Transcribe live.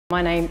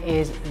My name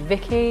is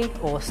Vicky,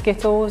 or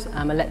Skittles.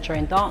 I'm a lecturer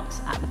in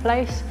dance at the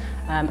place,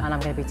 and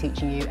I'm going to be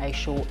teaching you a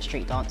short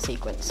street dance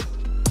sequence.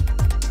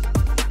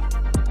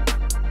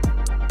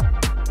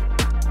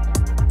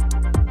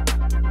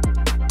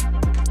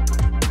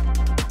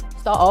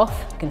 Start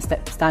off, you're going to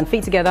stand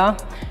feet together,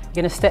 you're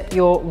going to step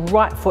your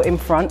right foot in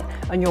front,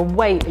 and your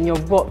weight and your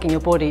rock in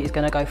your body is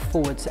going to go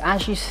forward. So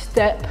as you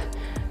step,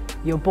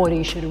 your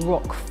body should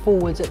rock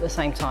forwards at the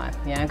same time.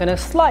 Yeah, I'm going to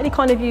slightly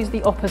kind of use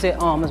the opposite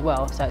arm as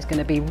well. So it's going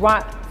to be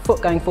right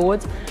foot going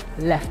forwards,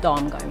 left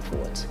arm going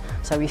forwards.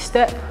 So we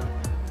step,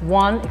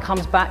 one, it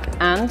comes back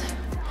and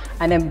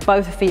then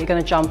both feet are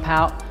going to jump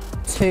out,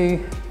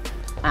 two,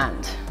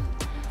 and.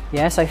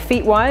 Yeah, so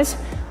feet wise,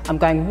 I'm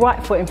going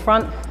right foot in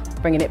front,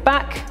 bringing it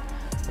back,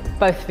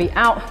 both feet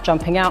out,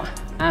 jumping out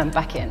and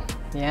back in.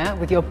 Yeah,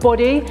 with your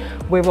body,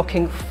 we're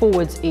rocking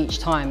forwards each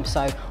time.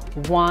 So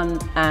one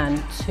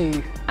and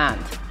two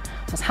and.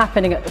 So it's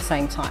happening at the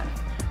same time.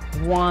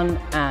 One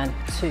and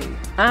two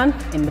and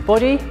in the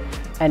body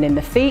and in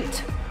the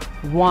feet.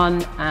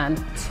 One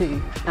and two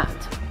and.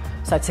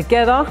 So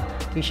together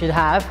you should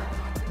have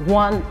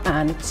one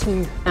and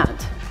two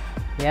and.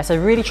 Yeah, so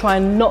really try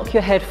and knock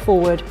your head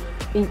forward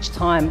each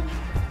time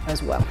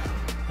as well.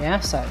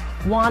 Yeah, so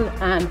one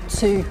and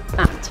two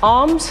and.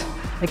 Arms,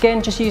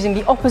 again, just using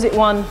the opposite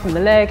one from the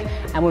leg,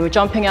 and when we're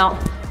jumping out,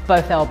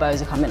 both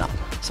elbows are coming up.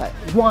 So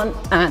one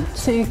and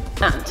two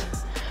and.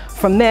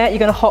 From there, you're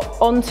going to hop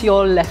onto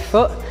your left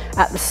foot.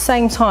 At the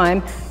same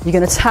time, you're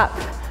going to tap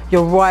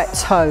your right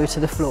toe to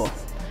the floor.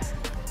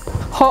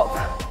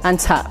 Hop and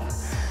tap.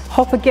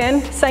 Hop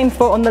again, same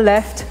foot on the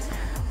left,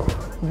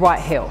 right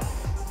heel.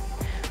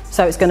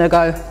 So it's going to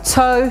go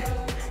toe,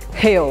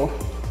 heel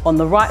on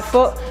the right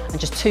foot, and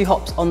just two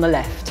hops on the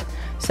left.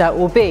 So it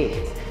will be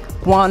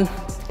one,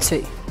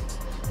 two.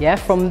 Yeah,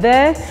 from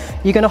there,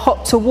 you're going to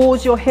hop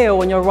towards your heel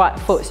on your right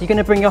foot. So you're going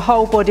to bring your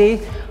whole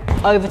body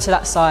over to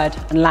that side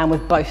and land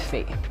with both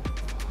feet.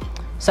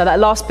 So that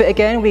last bit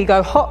again, we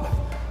go hop,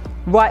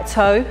 right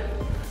toe,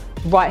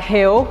 right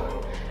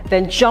heel,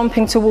 then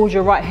jumping towards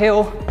your right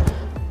heel,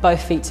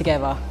 both feet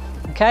together.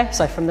 Okay,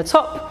 so from the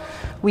top,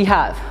 we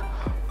have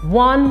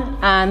one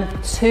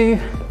and two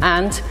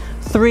and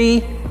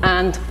three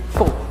and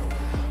four.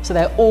 So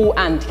they're all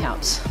and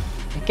counts.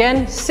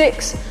 Again,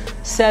 6,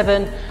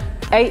 7,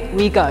 8,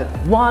 we go.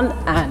 1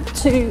 and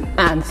 2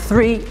 and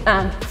 3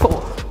 and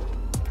 4.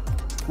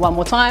 One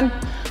more time.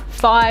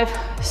 5,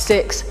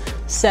 6,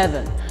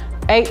 7,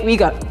 8, we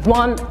go.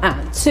 1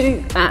 and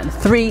 2 and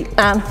 3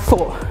 and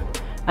 4.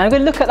 And I'm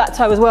going to look at that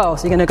toe as well.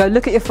 So you're going to go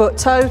look at your foot,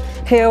 toe,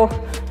 heel,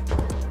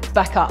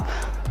 back up.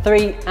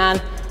 3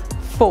 and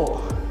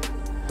 4.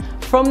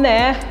 From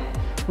there,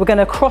 we're going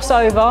to cross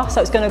over. So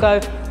it's going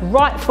to go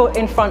right foot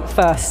in front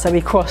first. So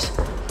we cross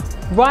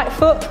right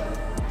foot,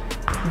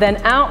 then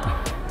out.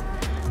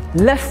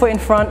 Left foot in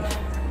front,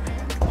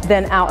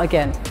 then out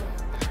again.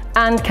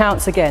 And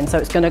counts again. So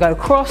it's going to go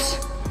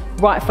cross,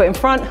 right foot in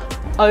front,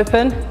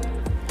 open,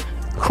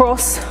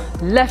 cross,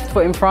 left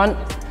foot in front,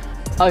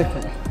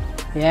 open.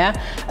 Yeah?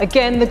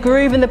 Again, the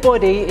groove in the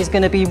body is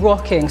going to be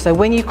rocking. So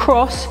when you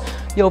cross,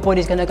 your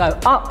body's going to go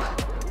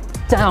up,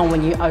 down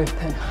when you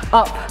open.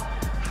 Up,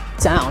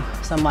 down.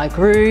 So my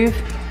groove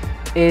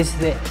is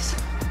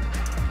this.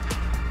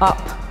 Up,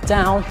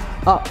 down,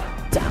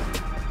 down.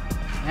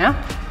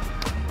 Yeah?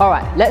 All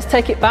right, let's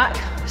take it back.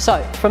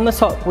 So from the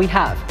top, we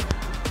have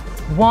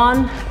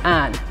 1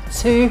 and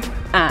 2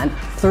 and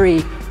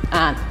 3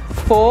 and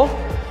 4.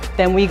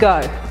 Then we go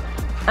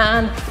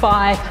and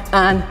 5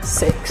 and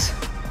 6.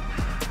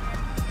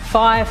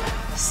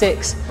 5,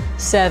 6,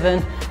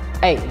 7,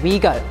 8. We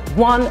go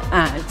 1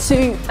 and 2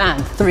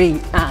 and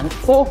 3 and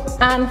 4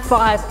 and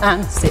 5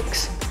 and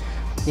 6.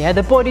 Yeah,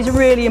 the body's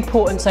really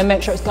important, so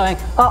make sure it's going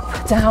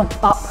up, down,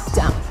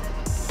 down.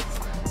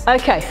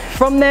 Okay,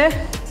 from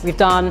there, we've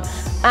done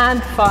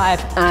and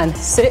 5 and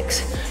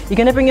 6. You're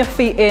going to bring your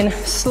feet in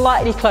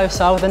slightly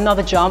closer with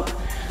another jump,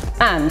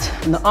 and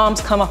the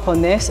arms come up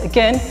on this.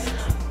 Again,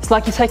 it's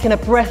like you're taking a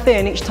breath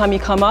in each time you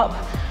come up,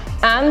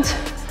 and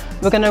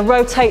we're going to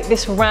rotate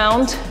this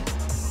round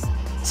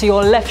to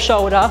your left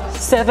shoulder,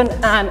 7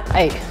 and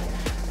 8,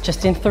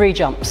 just in 3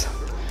 jumps.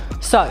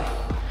 So,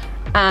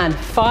 and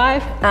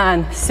 5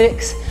 and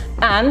 6,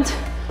 and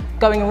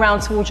going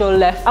around towards your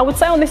left. I would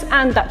say on this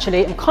and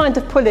actually, I'm kind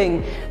of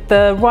pulling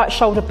the right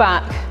shoulder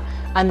back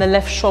and the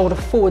left shoulder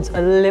forwards a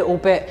little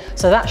bit.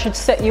 So that should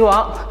set you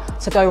up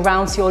to go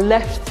round to your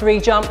left, 3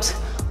 jumps,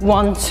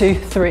 1, 2,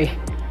 3.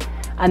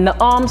 And the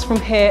arms from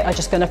here are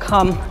just gonna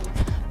come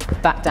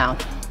back down.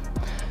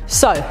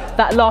 So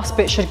that last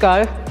bit should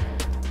go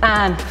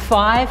and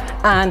 5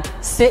 and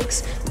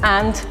 6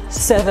 and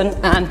 7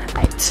 and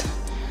 8.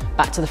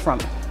 Back to the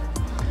front.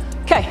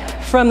 Okay,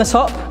 from the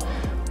top,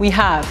 we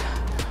have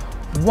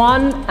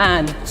 1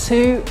 and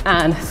 2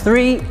 and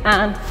 3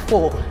 and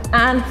 4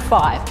 and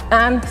 5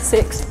 and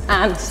 6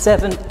 and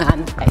 7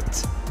 and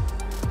 8.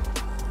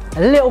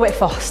 A little bit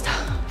faster.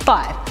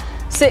 5,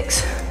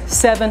 6,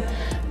 7,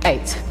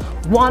 8.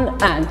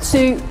 1 and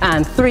 2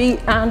 and 3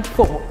 and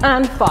 4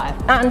 and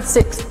 5 and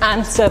 6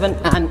 and 7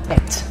 and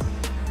 8.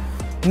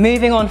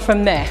 Moving on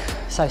from there.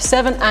 So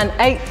 7 and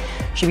 8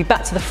 should be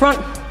back to the front.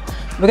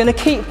 We're going to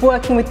keep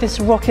working with this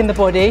rock in the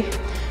body.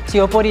 So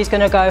your body is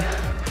going to go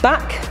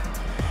back,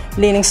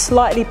 leaning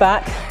slightly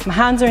back. My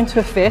hands are into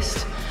a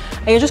fist.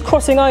 And you're just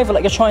crossing over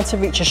like you're trying to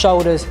reach your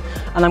shoulders.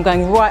 And I'm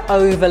going right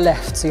over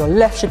left. So your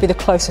left should be the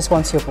closest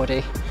one to your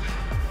body.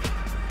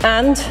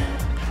 And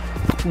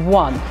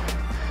 1.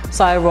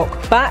 So I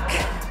rock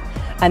back.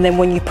 And then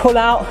when you pull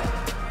out,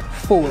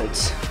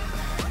 forwards.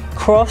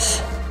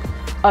 Cross,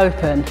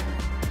 open.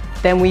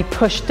 Then we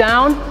push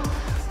down.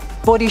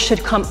 Body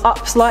should come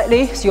up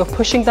slightly. So you're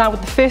pushing down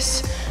with the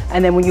fists.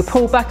 And then when you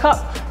pull back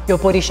up, your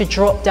body should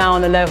drop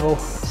down a level.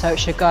 So it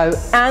should go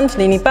and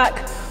leaning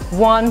back,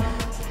 1,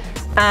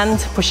 and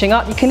pushing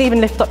up. You can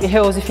even lift up your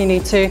heels if you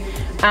need to,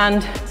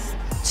 and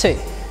 2.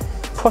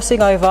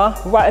 Crossing over,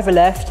 right over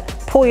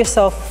left, pull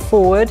yourself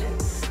forward,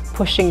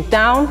 pushing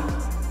down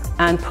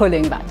and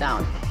pulling back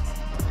down.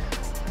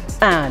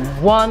 And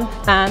 1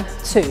 and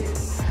 2.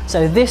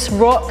 So this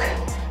rock,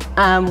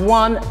 and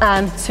 1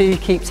 and 2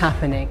 keeps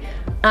happening.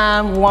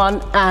 And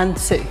 1 and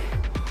 2.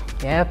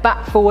 Yeah,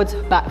 back forwards,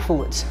 back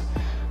forwards.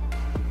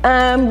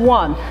 And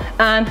 1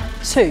 and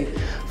 2.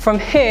 From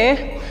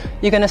here,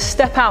 you're going to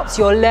step out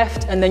to your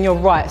left and then your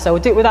right. So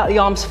we'll do it without the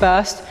arms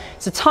first.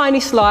 It's a tiny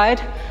slide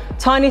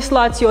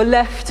to your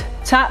left,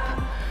 tap,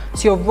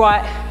 to your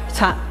right,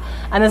 tap.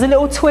 And there's a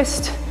little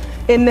twist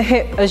in the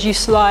hip as you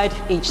slide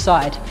each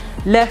side.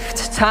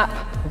 Left, tap,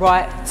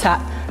 right,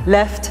 tap,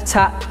 left,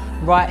 tap,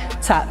 right,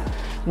 tap.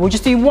 We'll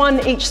just do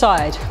 1 each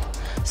side.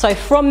 So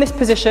from this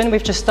position,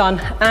 we've just done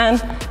and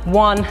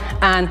 1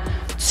 and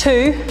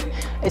 2.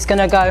 It's going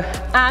to go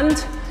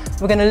and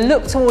we're going to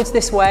look towards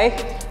this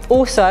way.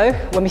 Also,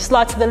 when we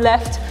slide to the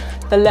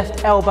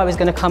left elbow is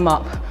going to come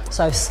up.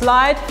 So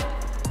slide,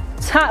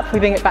 tap, we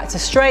bring it back to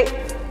straight,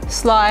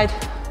 slide,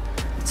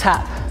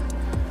 tap,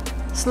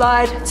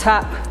 slide,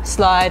 tap,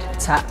 slide,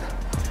 tap.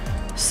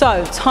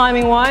 So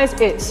timing wise,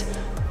 it's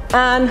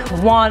and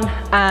 1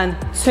 and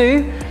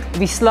 2.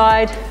 We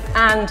slide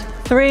and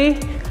 3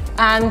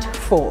 and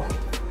 4.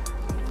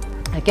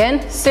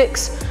 Again,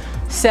 6,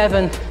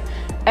 7,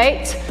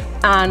 8.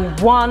 And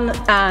 1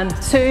 and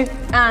 2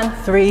 and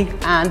 3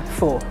 and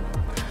 4.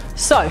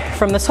 So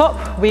from the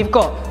top we've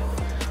got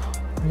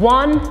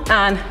 1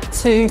 and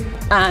 2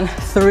 and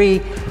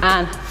 3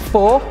 and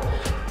 4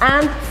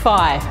 and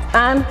 5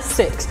 and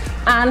 6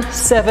 and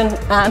 7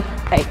 and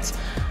 8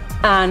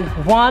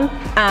 and 1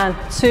 and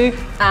 2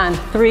 and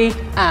 3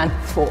 and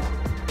 4.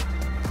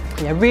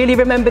 Yeah, really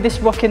remember this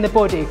rock in the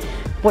body.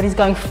 Body's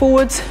going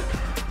forwards,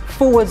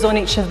 forwards on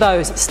each of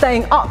those.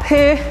 Staying up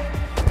here.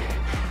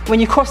 When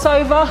you cross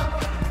over,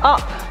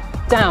 up,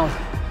 down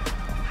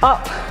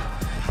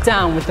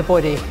with the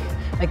body.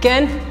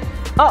 Again,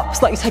 up,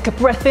 it's like you take a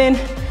breath in,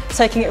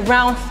 taking it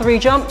round, 3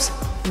 jumps.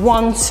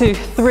 1, 2,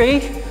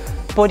 3.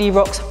 Body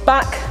rocks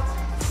back,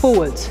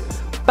 forwards,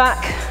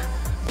 back,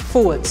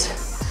 forwards.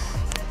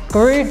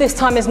 Groove this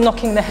time is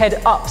knocking the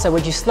head up. So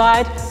would you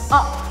slide,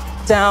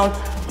 up, down,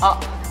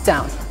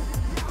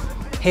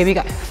 Here we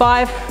go,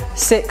 5,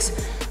 6,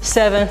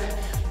 7,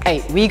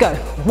 8. We go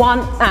 1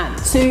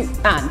 and 2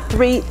 and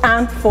 3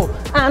 and 4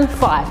 and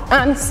 5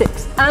 and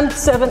 6 and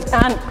 7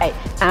 and 8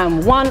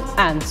 and 1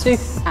 and 2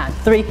 and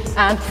 3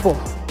 and 4.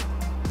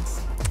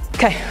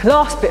 Okay,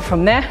 last bit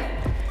from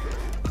there.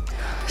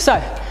 So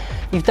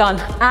you've done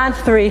and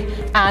 3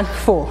 and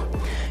 4.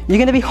 You're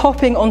going to be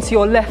hopping onto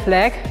your left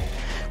leg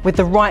with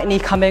the right knee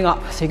coming up.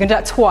 So you're going to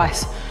do that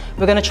twice.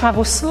 We're going to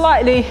travel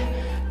slightly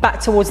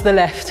back towards the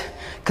left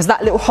because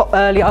that little hop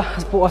earlier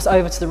has brought us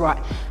over to the right.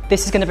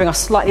 This is going to bring us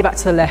slightly back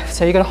to the left.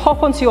 So you're going to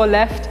hop onto your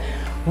left,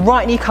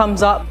 right knee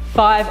comes up,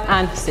 5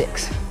 and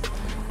 6.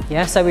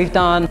 Yeah, so we've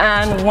done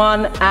and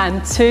 1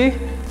 and 2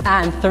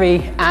 and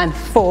 3 and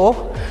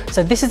 4.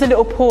 So this is a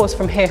little pause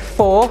from here,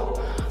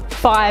 4,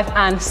 5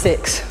 and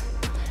 6.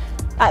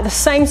 At the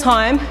same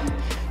time,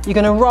 you're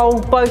going to roll,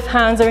 both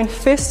hands are in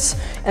fists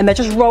and they're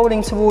just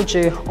rolling towards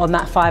you on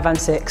that 5 and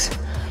 6.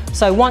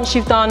 So once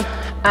you've done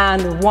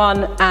and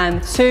 1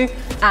 and 2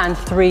 and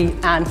 3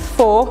 and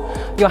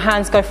 4, your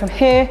hands go from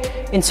here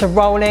into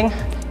rolling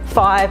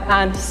 5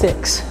 and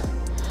 6.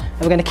 And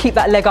we're going to keep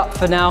that leg up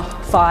for now,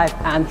 5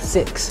 and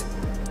 6.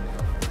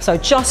 So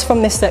just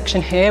from this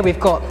section here, we've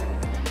got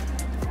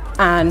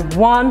and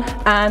 1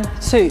 and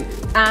 2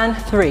 and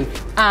 3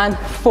 and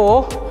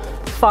 4,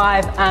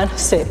 5 and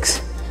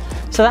 6.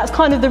 So that's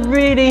kind of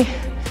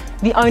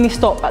the only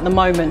stop at the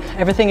moment.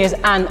 Everything is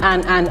and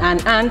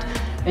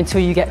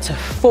until you get to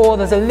 4.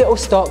 There's a little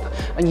stop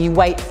and you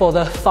wait for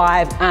the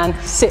 5 and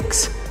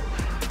 6.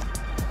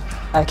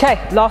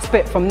 Okay, last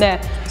bit from there.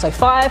 So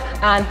 5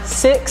 and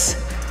 6.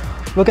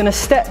 We're going to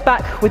step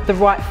back with the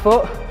right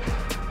foot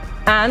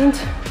and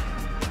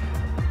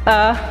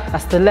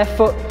that's the left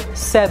foot,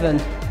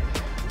 7.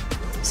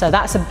 So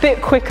that's a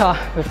bit quicker.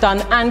 We've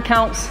done and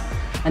counts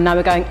and now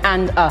we're going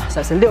and so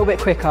it's a little bit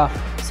quicker.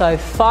 So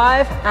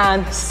 5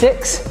 and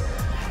 6.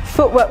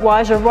 Footwork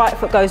wise, your right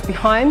foot goes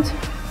behind,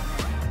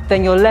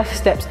 then your left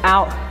steps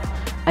out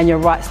and your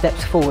right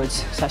steps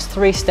forwards. So that's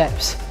 3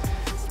 steps,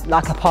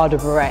 like a pas de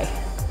bourrée.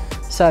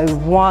 So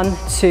 1,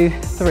 2,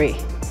 3.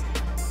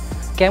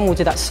 Again, we'll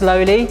do that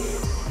slowly.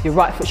 Your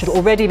right foot should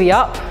already be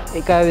up.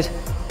 It goes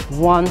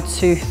 1,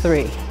 2,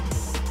 3.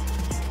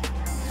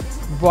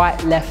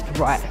 Right, left,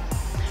 right.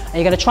 And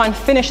you're going to try and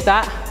finish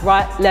that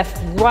right,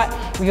 left, right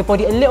with your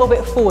body a little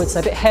bit forward, so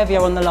a bit heavier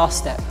on the last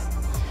step.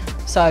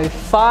 So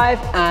 5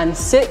 and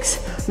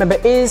 6. Remember,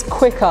 it is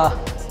quicker.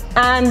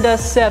 And a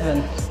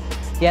 7.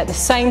 Yeah, at the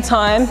same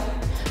time,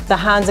 the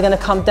hands are going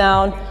to come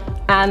down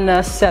and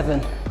a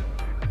 7.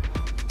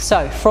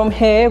 So from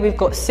here, we've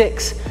got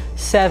 6,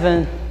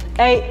 7,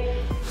 8,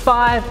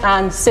 5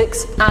 and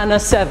 6 and a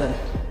 7.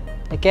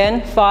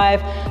 Again,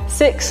 5,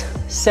 6,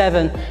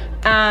 7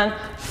 and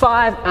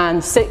 5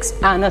 and 6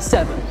 and a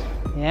 7.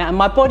 Yeah, and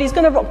my body's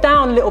going to rock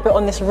down a little bit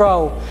on this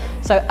roll.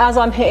 So as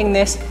I'm hitting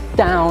this,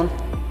 down,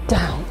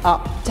 down,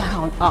 up,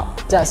 down,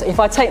 up, down. So if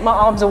I take my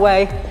arms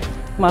away,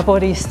 my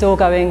body's still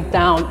going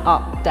down,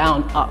 up,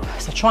 down, up.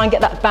 So try and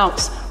get that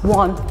bounce.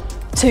 1,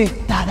 2,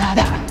 da, da,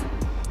 da.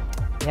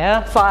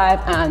 Yeah, 5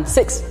 and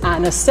 6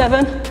 and a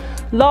 7.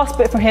 Last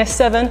bit from here,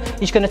 7. You're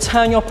just going to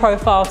turn your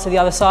profile to the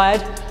other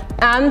side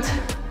and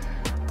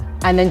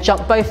then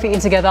jump both feet in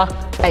together,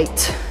 8.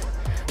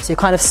 So you're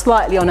kind of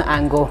slightly on an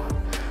angle.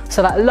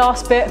 So that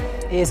last bit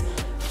is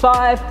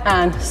 5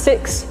 and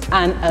 6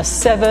 and a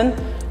 7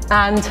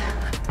 and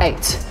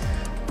 8.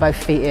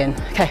 Both feet in.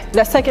 Okay,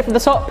 let's take it from the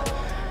top.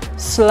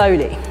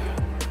 Slowly.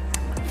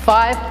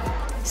 5,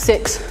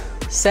 6,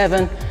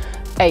 7,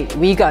 8.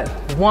 We go.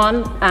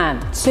 1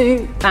 and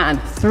 2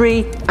 and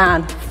 3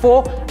 and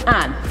 4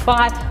 and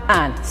 5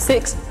 and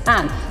 6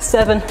 and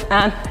 7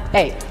 and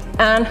 8.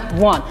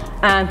 And 1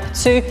 and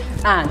 2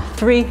 and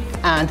 3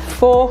 and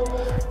 4,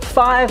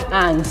 5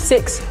 and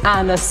 6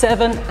 and a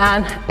 7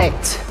 and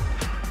 8.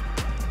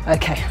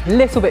 Okay, a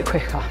little bit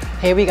quicker.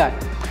 Here we go.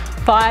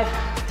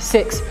 5,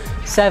 6,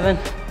 7,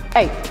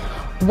 8.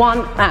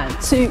 1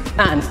 and 2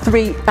 and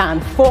 3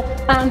 and 4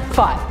 and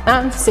 5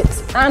 and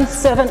 6 and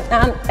 7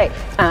 and 8.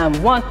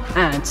 And 1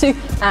 and 2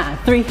 and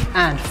 3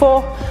 and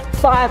 4,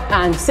 5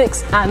 and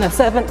 6 and a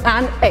 7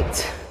 and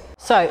 8.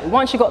 So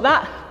once you've got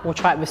that, we'll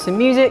try it with some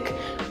music.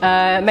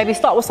 Maybe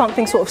start with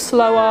something sort of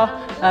slower,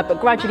 but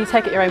gradually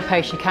take it at your own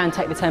pace. You can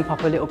take the tempo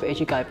up a little bit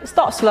as you go. But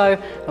start slow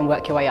and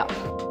work your way up.